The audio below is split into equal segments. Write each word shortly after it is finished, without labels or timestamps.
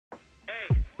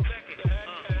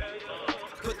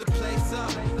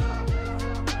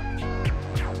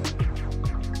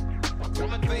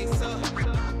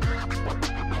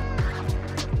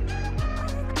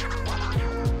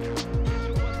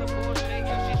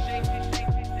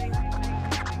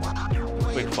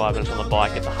quick 5 minutes on the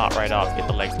bike, get the heart rate up, get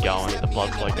the legs going, get the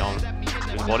blood flow going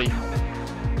through the body.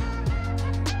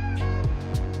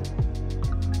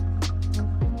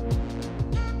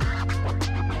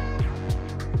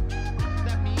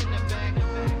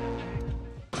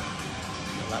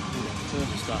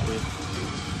 To start with,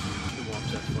 2 warm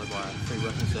sets followed by 3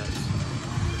 working sets,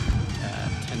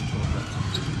 10 to 12 reps.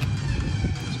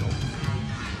 Let's go.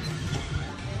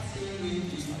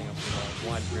 Starting off with a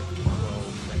wide grip, 12,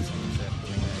 then second set,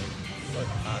 doing a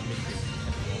mid grip,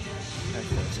 10 to 12, and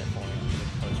third set following up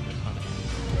with close grip, underhand.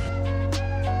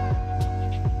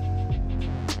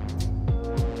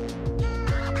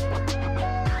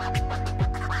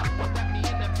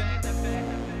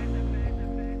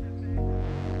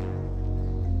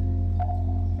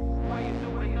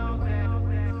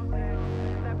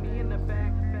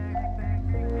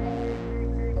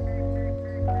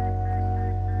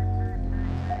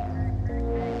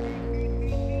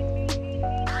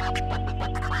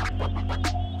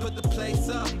 Put the place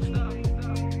up.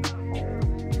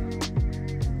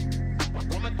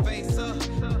 Warm my face up.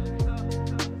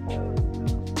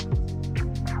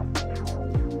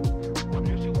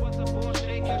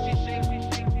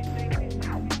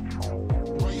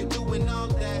 Why you doing all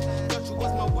that? Thought you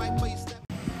was my wife, but you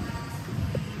stepped.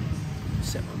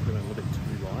 Set my equipment a little bit too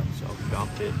light, so I'll go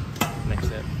up it next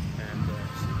set and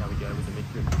see how we go with the mid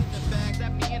grip.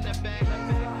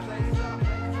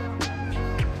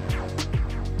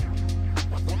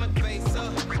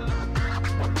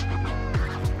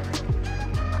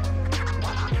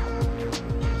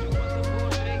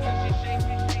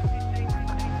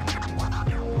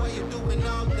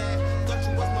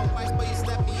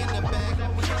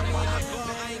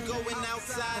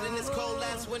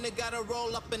 When they gotta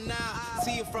roll up and out,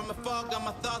 see it from afar, got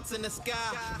my thoughts in the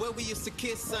sky. Where we used to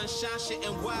kiss, sunshine, shit,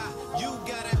 and why you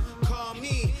gotta call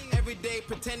me every day,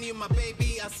 pretend you're my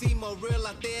baby. I see more real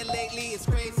out there lately, it's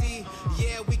crazy.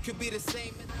 Yeah, we could be the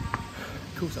same.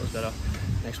 Cool, so that was better.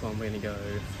 Next one, we're gonna go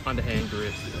underhand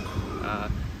grip,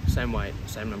 same weight,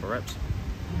 same number of reps.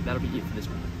 That'll be it for this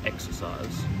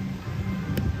exercise.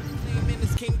 In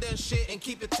this kingdom shit and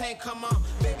keep it tank, come on,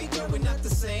 baby girl, we're not the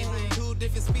same. 2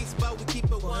 different speeds, but we keep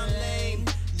it one lane.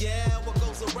 Yeah, what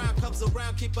goes around comes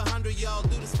around, keep 100, y'all.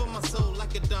 Do this for my soul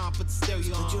like a dawn, put the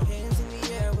stereo on. Put your hands in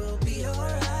the air, we'll be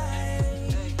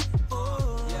alright.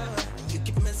 Oh, yeah. You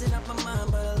keep messing up my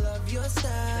mind, but I love your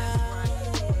style.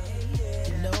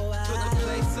 You know I put the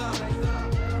place up.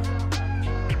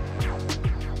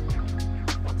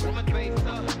 Warm my face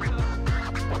up.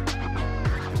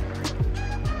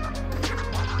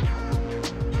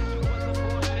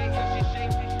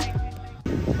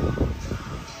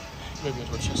 Moving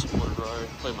into a chest supported row.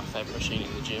 Probably my favourite machine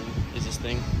in the gym is this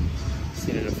thing.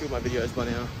 Seen it in a few of my videos by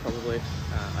now, probably.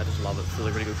 I just love it. It's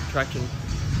really, really good contraction.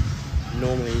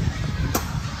 Normally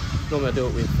I do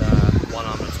it with 1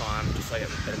 arm at a time, just so I get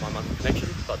better muscle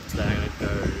connection. But today I'm going to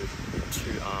go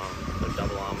 2 arm, or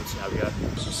double arm, and see how we go.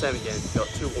 So same again. Got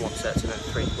 2 warm-up sets and then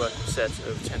 3 working sets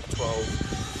of 10 to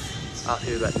 12. Up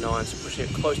here about 9, so pushing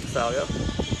it close to failure,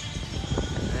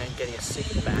 and getting a sick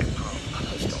back pump.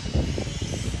 Let's go.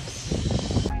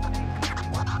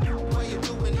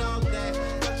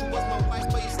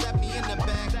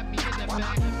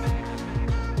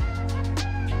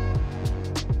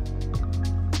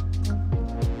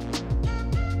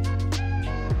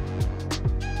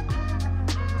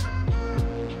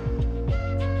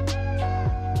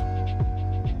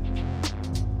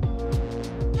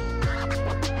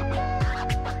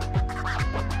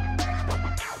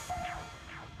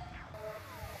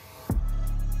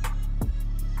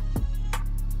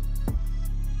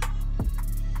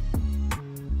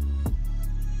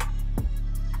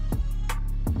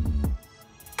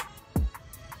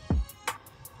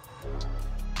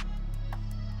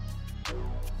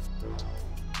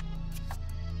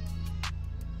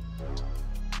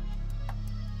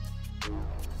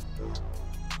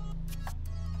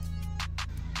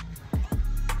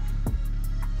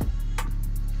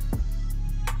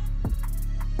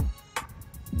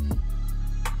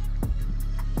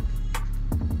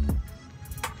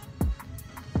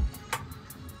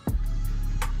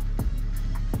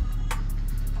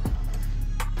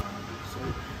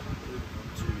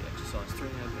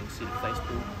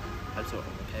 I sort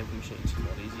of on the cable machine, it's a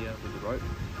lot easier with the rope.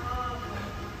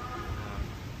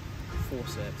 4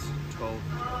 sets, 12,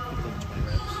 15 to 20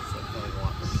 reps, so fairly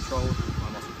light but controlled. My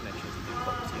muscle connection is a bit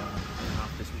focused here. And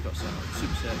after this we've got some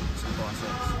supersets, some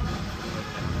biceps,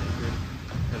 working out the grid,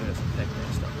 and we've got some pec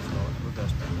and stuff as well,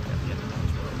 reverse back at the end of that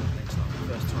as well next time.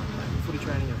 First time playing footy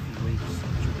training in a few weeks,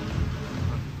 which will be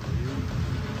unreal.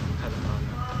 Haven't done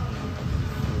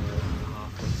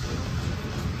 4.5 weeks now,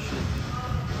 so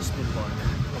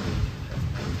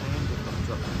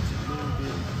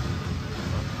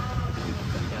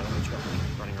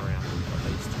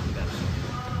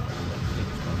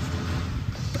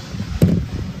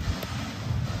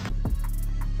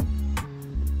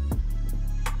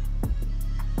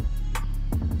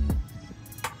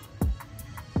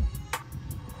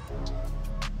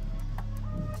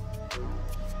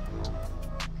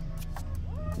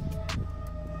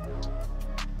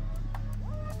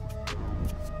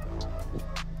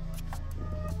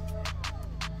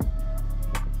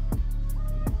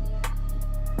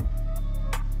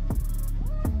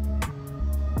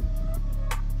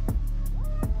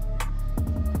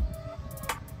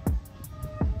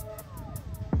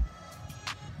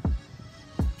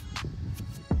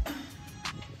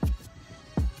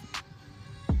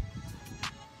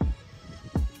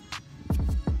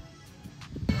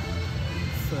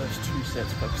first 2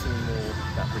 sets focusing more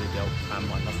that rear delt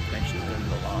my muscle connection, and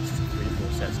the last 3 to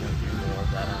 4 sets going to do more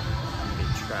of that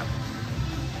mid trap.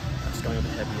 That's going a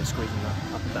bit heavier, squeezing the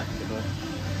upper back a bit more.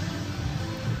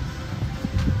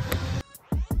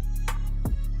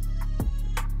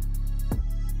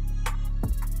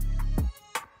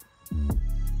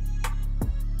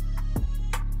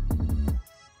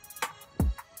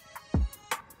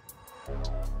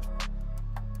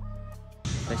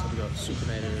 Next up we got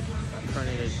supinated,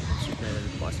 pronated,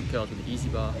 supinated bicep curls with the easy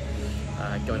bar,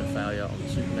 going to failure on the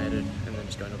supinated, and then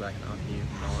just going to back and RPE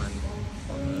 9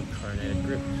 on the pronated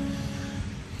grip.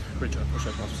 Really try to push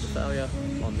those muscles to failure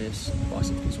on this.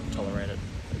 Bicep can sort of tolerate it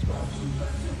as well.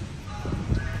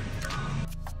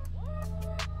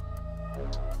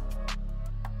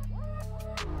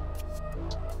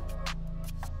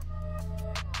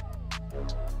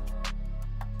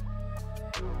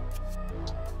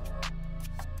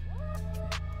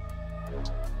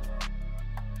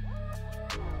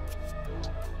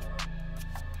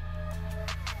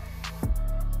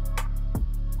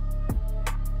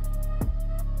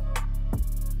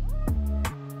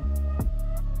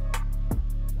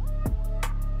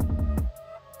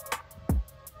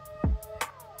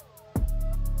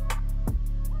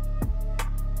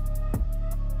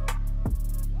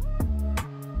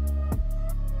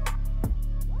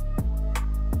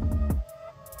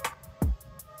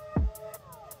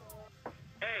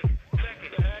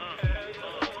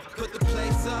 Put the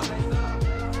place up.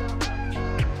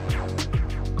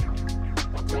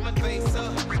 Put my face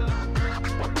up.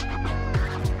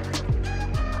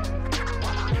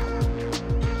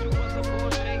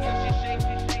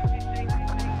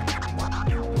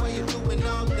 Why you doing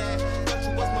all that? Thought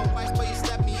you was my wife, but you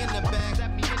slapped me in the back.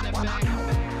 Slapped me in the back.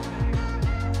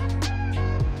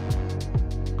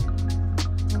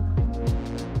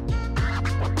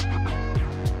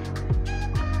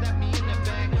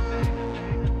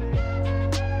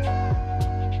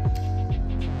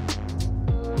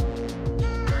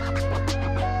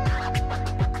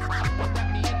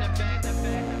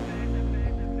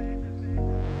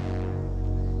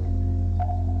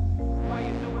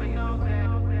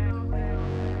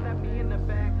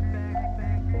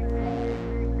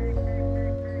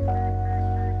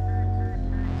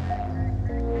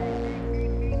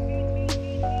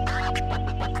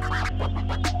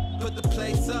 Put the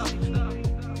place up. So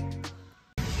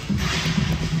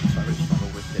I really struggle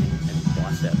with getting any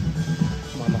bicep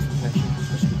my muscle connection,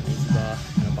 especially with an easy bar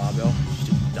and a barbell,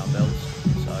 just with dumbbells.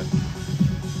 So I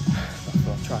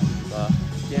thought I'll try an easy bar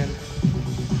again.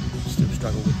 Still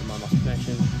struggle with my muscle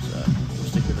connection, so we'll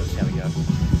stick with this. How we go.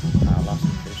 Last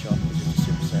one to finish off is just a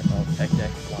superset of pec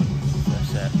deck, one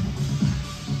first set.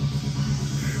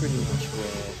 Pretty much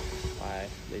where I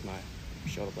leave my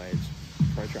shoulder blades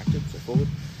protracted, so forward.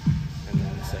 And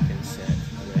then the second set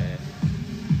where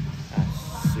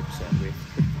superset with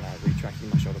retracting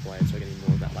my shoulder blade, so getting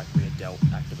more of that like rear delt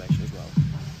activation as well.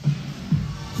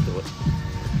 Let's do it.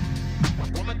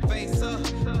 Put my face up.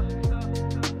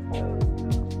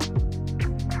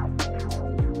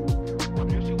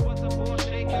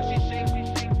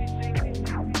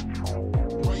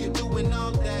 Why you doing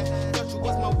all that? Thought you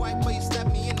was my wife, but you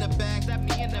slapped me in the back. Slapped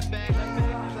me in the back.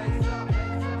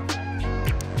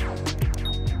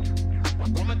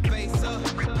 Put my face up.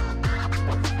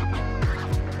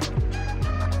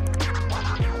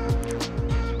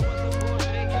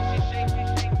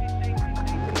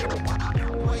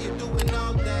 Why you doing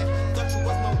all that? Thought you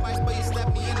was my wife, but you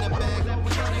slapped me in the back.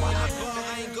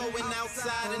 I ain't going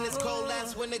outside in this cold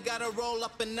ass winter, gotta roll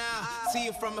up and out. See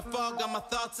it from afar, got my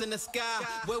thoughts in the sky.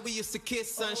 Where we used to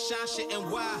kiss, sunshine, shit, and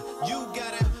why? You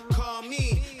gotta call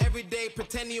me every day,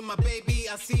 pretend you my baby.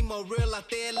 I see more real out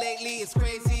there lately, it's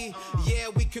crazy. Yeah,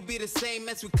 we could be the same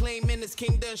as we claiming this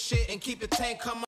kingdom shit and keep it tank. Come on.